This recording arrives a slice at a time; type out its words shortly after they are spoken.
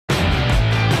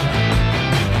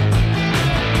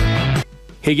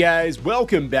Hey guys,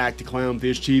 welcome back to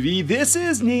Clownfish TV. This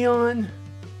is Neon.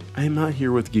 I'm not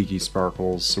here with Geeky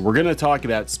Sparkles, so we're going to talk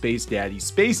about Space Daddy.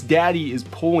 Space Daddy is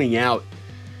pulling out,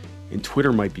 and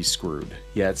Twitter might be screwed.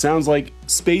 Yeah, it sounds like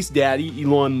Space Daddy,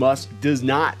 Elon Musk, does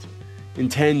not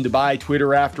intend to buy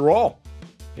Twitter after all.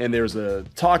 And there's a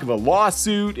talk of a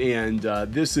lawsuit, and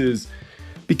this is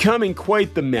becoming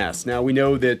quite the mess. Now, we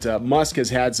know that Musk has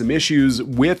had some issues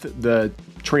with the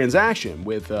transaction,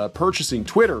 with purchasing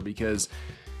Twitter, because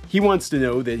he wants to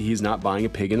know that he's not buying a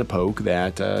pig in a poke,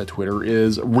 that Twitter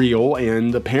is real,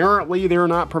 and apparently they're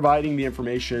not providing the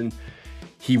information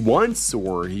he wants,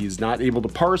 or he's not able to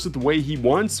parse it the way he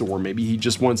wants, or maybe he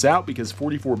just wants out because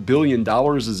 $44 billion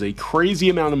is a crazy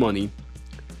amount of money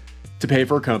to pay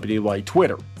for a company like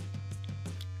Twitter.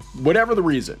 Whatever the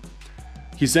reason,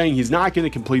 he's saying he's not going to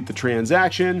complete the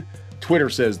transaction. Twitter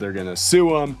says they're going to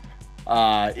sue him.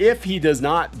 If he does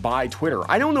not buy Twitter,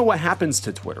 I don't know what happens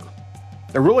to Twitter.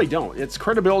 I really don't. Its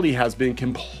credibility has been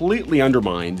completely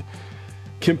undermined,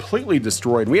 completely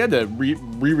destroyed. We had to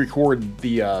re-record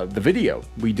the video.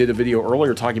 We did a video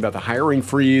earlier talking about the hiring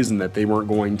freeze and that they weren't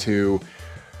going to,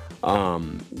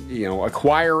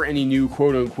 acquire any new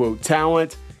quote-unquote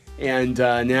talent. And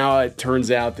now it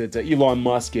turns out that Elon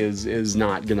Musk is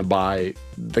not going to buy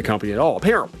the company at all.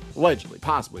 Apparently, allegedly,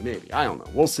 possibly, maybe. I don't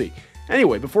know. We'll see.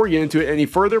 Anyway, before we get into it any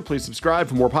further, please subscribe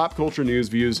for more pop culture news,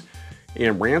 views,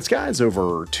 and rants, guys.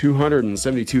 Over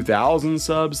 272,000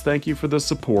 subs. Thank you for the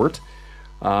support.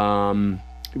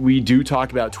 We do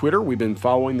talk about Twitter. We've been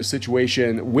following the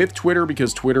situation with Twitter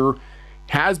because Twitter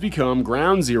has become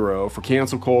ground zero for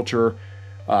cancel culture.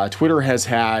 Twitter has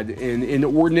had an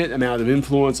inordinate amount of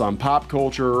influence on pop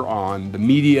culture, on the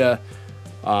media.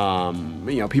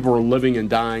 People are living and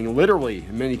dying, literally,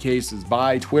 in many cases,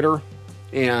 by Twitter.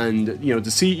 And, to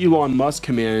see Elon Musk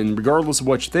come in, regardless of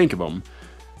what you think of him,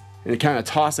 and kind of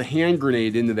toss a hand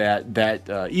grenade into that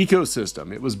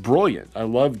ecosystem. It was brilliant. I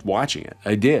loved watching it.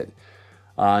 I did.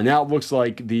 Now it looks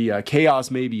like the chaos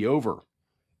may be over.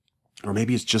 Or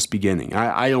maybe it's just beginning.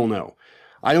 I don't know.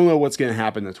 I don't know what's going to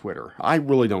happen to Twitter. I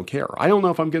really don't care. I don't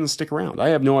know if I'm going to stick around. I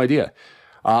have no idea.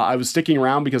 I was sticking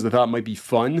around because I thought it might be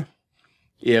fun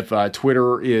if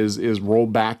Twitter is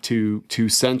rolled back to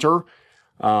center.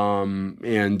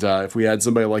 If we had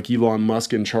somebody like Elon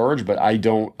Musk in charge, but I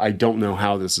don't know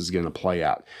how this is going to play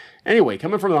out. Anyway,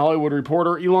 coming from the Hollywood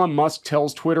Reporter, Elon Musk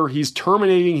tells Twitter he's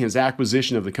terminating his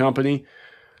acquisition of the company.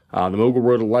 The mogul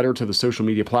wrote a letter to the social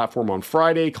media platform on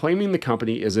Friday, claiming the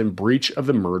company is in breach of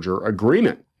the merger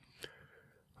agreement.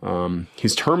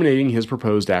 He's terminating his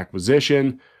proposed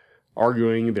acquisition,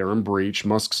 arguing they're in breach.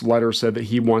 Musk's letter said that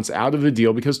he wants out of the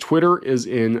deal because Twitter is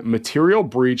in material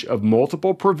breach of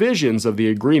multiple provisions of the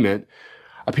agreement,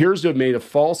 appears to have made a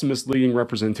false, misleading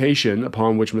representation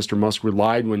upon which Mr. Musk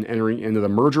relied when entering into the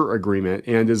merger agreement,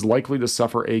 and is likely to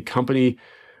suffer a company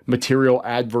material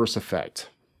adverse effect.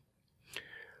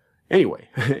 Anyway,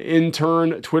 in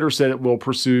turn, Twitter said it will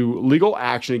pursue legal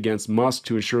action against Musk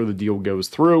to ensure the deal goes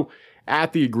through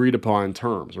at the agreed upon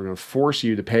terms. We're going to force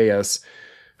you to pay us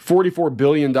 $44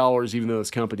 billion, even though this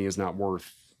company is not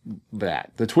worth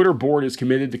that. The Twitter board is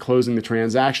committed to closing the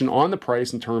transaction on the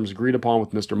price and terms agreed upon with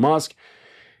Mr. Musk,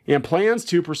 and plans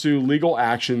to pursue legal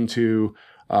action to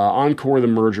encore the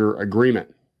merger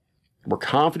agreement. We're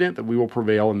confident that we will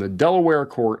prevail in the Delaware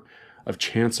Court of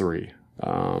Chancery.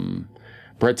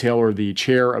 Brett Taylor, the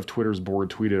chair of Twitter's board,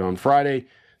 tweeted on Friday.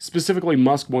 Specifically,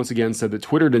 Musk once again said that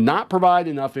Twitter did not provide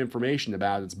enough information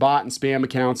about its bot and spam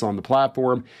accounts on the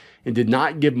platform, and did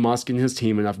not give Musk and his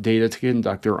team enough data to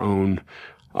conduct their own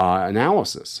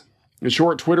analysis. In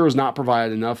short, Twitter has not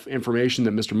provided enough information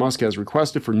that Mr. Musk has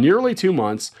requested for nearly 2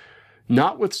 months,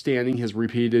 notwithstanding his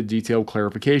repeated detailed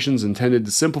clarifications intended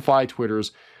to simplify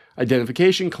Twitter's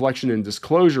identification, collection, and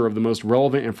disclosure of the most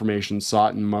relevant information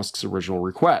sought in Musk's original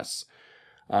requests.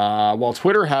 While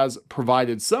Twitter has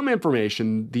provided some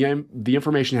information, the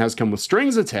information has come with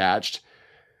strings attached,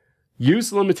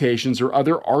 use limitations, or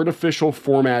other artificial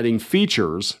formatting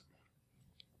features,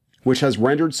 which has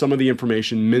rendered some of the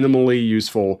information minimally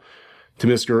useful to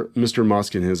Mr.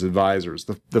 Musk and his advisors.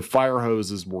 The fire hose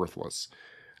is worthless,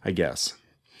 I guess.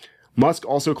 Musk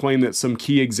also claimed that some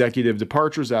key executive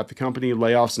departures at the company,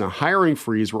 layoffs, and a hiring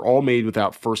freeze were all made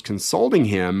without first consulting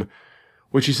him,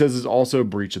 which he says is also a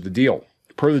breach of the deal.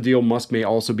 Per the deal, Musk may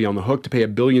also be on the hook to pay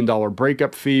 $1 billion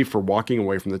breakup fee for walking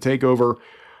away from the takeover.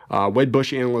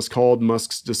 Wedbush analysts called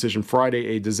Musk's decision Friday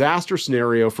a disaster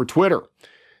scenario for Twitter.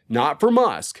 Not for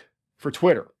Musk, for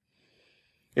Twitter.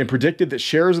 And predicted that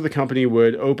shares of the company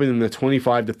would open in the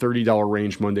 $25 to $30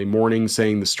 range Monday morning,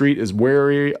 saying the street is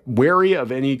wary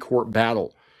of any court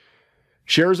battle.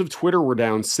 Shares of Twitter were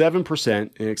down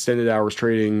 7% in extended hours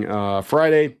trading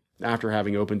Friday after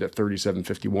having opened at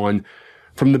 37.51.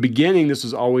 From the beginning, this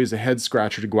was always a head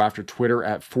scratcher to go after Twitter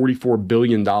at $44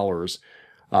 billion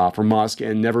for Musk,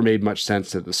 and never made much sense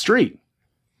to the street.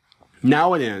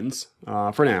 Now it ends,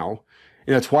 for now,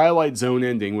 in a twilight zone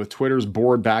ending with Twitter's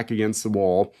board back against the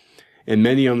wall and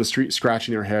many on the street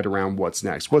scratching their head around what's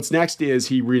next. What's next is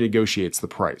he renegotiates the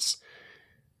price.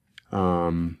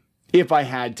 If I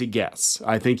had to guess,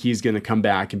 I think he's going to come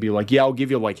back and be like, yeah, I'll give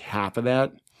you like half of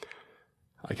that,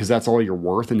 because that's all you're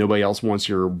worth and nobody else wants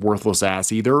your worthless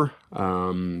ass either.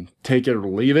 Take it or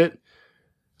leave it.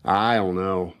 I don't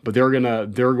know, but they're going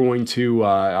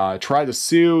to try to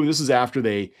sue. This is after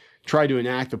they tried to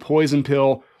enact the poison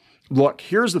pill. Look,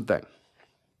 here's the thing.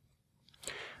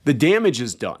 The damage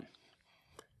is done.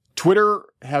 Twitter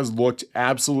has looked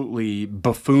absolutely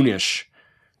buffoonish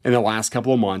in the last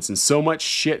couple of months, and so much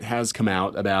shit has come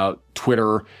out about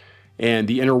Twitter and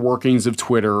the inner workings of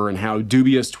Twitter and how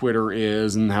dubious Twitter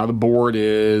is and how the board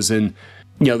is. And,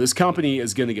 you know, this company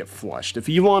is going to get flushed. If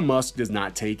Elon Musk does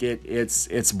not take it,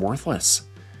 it's worthless.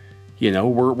 You know,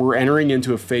 we're entering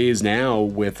into a phase now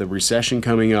with a recession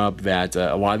coming up that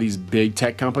a lot of these big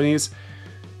tech companies,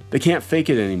 they can't fake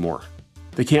it anymore.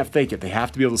 They can't fake it. They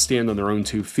have to be able to stand on their own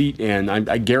 2 feet. And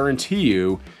I guarantee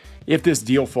you, if this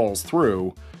deal falls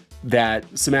through, that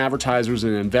some advertisers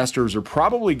and investors are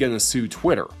probably going to sue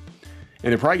Twitter.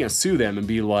 And they're probably going to sue them and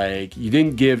be like, you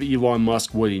didn't give Elon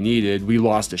Musk what he needed. We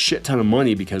lost a shit ton of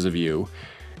money because of you.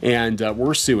 And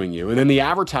we're suing you. And then the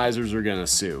advertisers are going to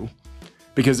sue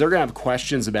because they're going to have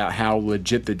questions about how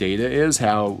legit the data is,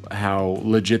 how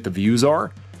legit the views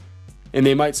are. And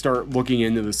they might start looking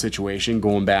into the situation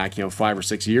going back, 5 or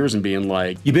 6 years and being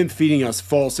like, you've been feeding us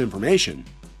false information,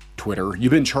 Twitter.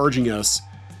 You've been charging us,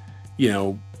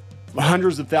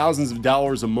 hundreds of thousands of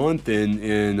dollars a month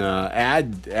in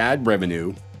ad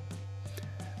revenue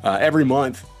every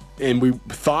month, and we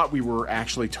thought we were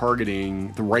actually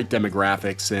targeting the right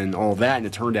demographics and all that, and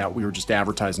it turned out we were just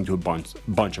advertising to a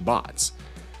bunch of bots.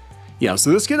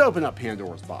 So this could open up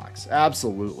Pandora's box,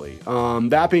 absolutely.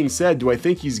 That being said, do I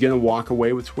think he's going to walk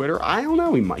away with Twitter? I don't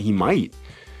know. He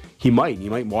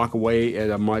might walk away at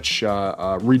a much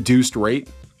reduced rate.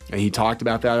 And he talked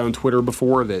about that on Twitter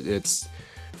before, that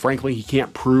frankly, he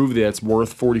can't prove that it's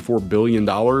worth $44 billion.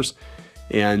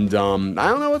 And I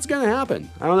don't know what's going to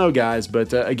happen. I don't know, guys.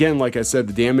 But again, like I said,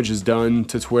 the damage is done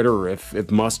to Twitter.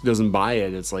 If Musk doesn't buy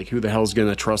it, it's like, who the hell's going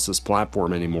to trust this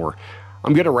platform anymore?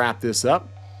 I'm going to wrap this up.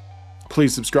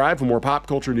 Please subscribe for more pop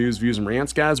culture news, views, and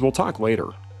rants, guys. We'll talk later.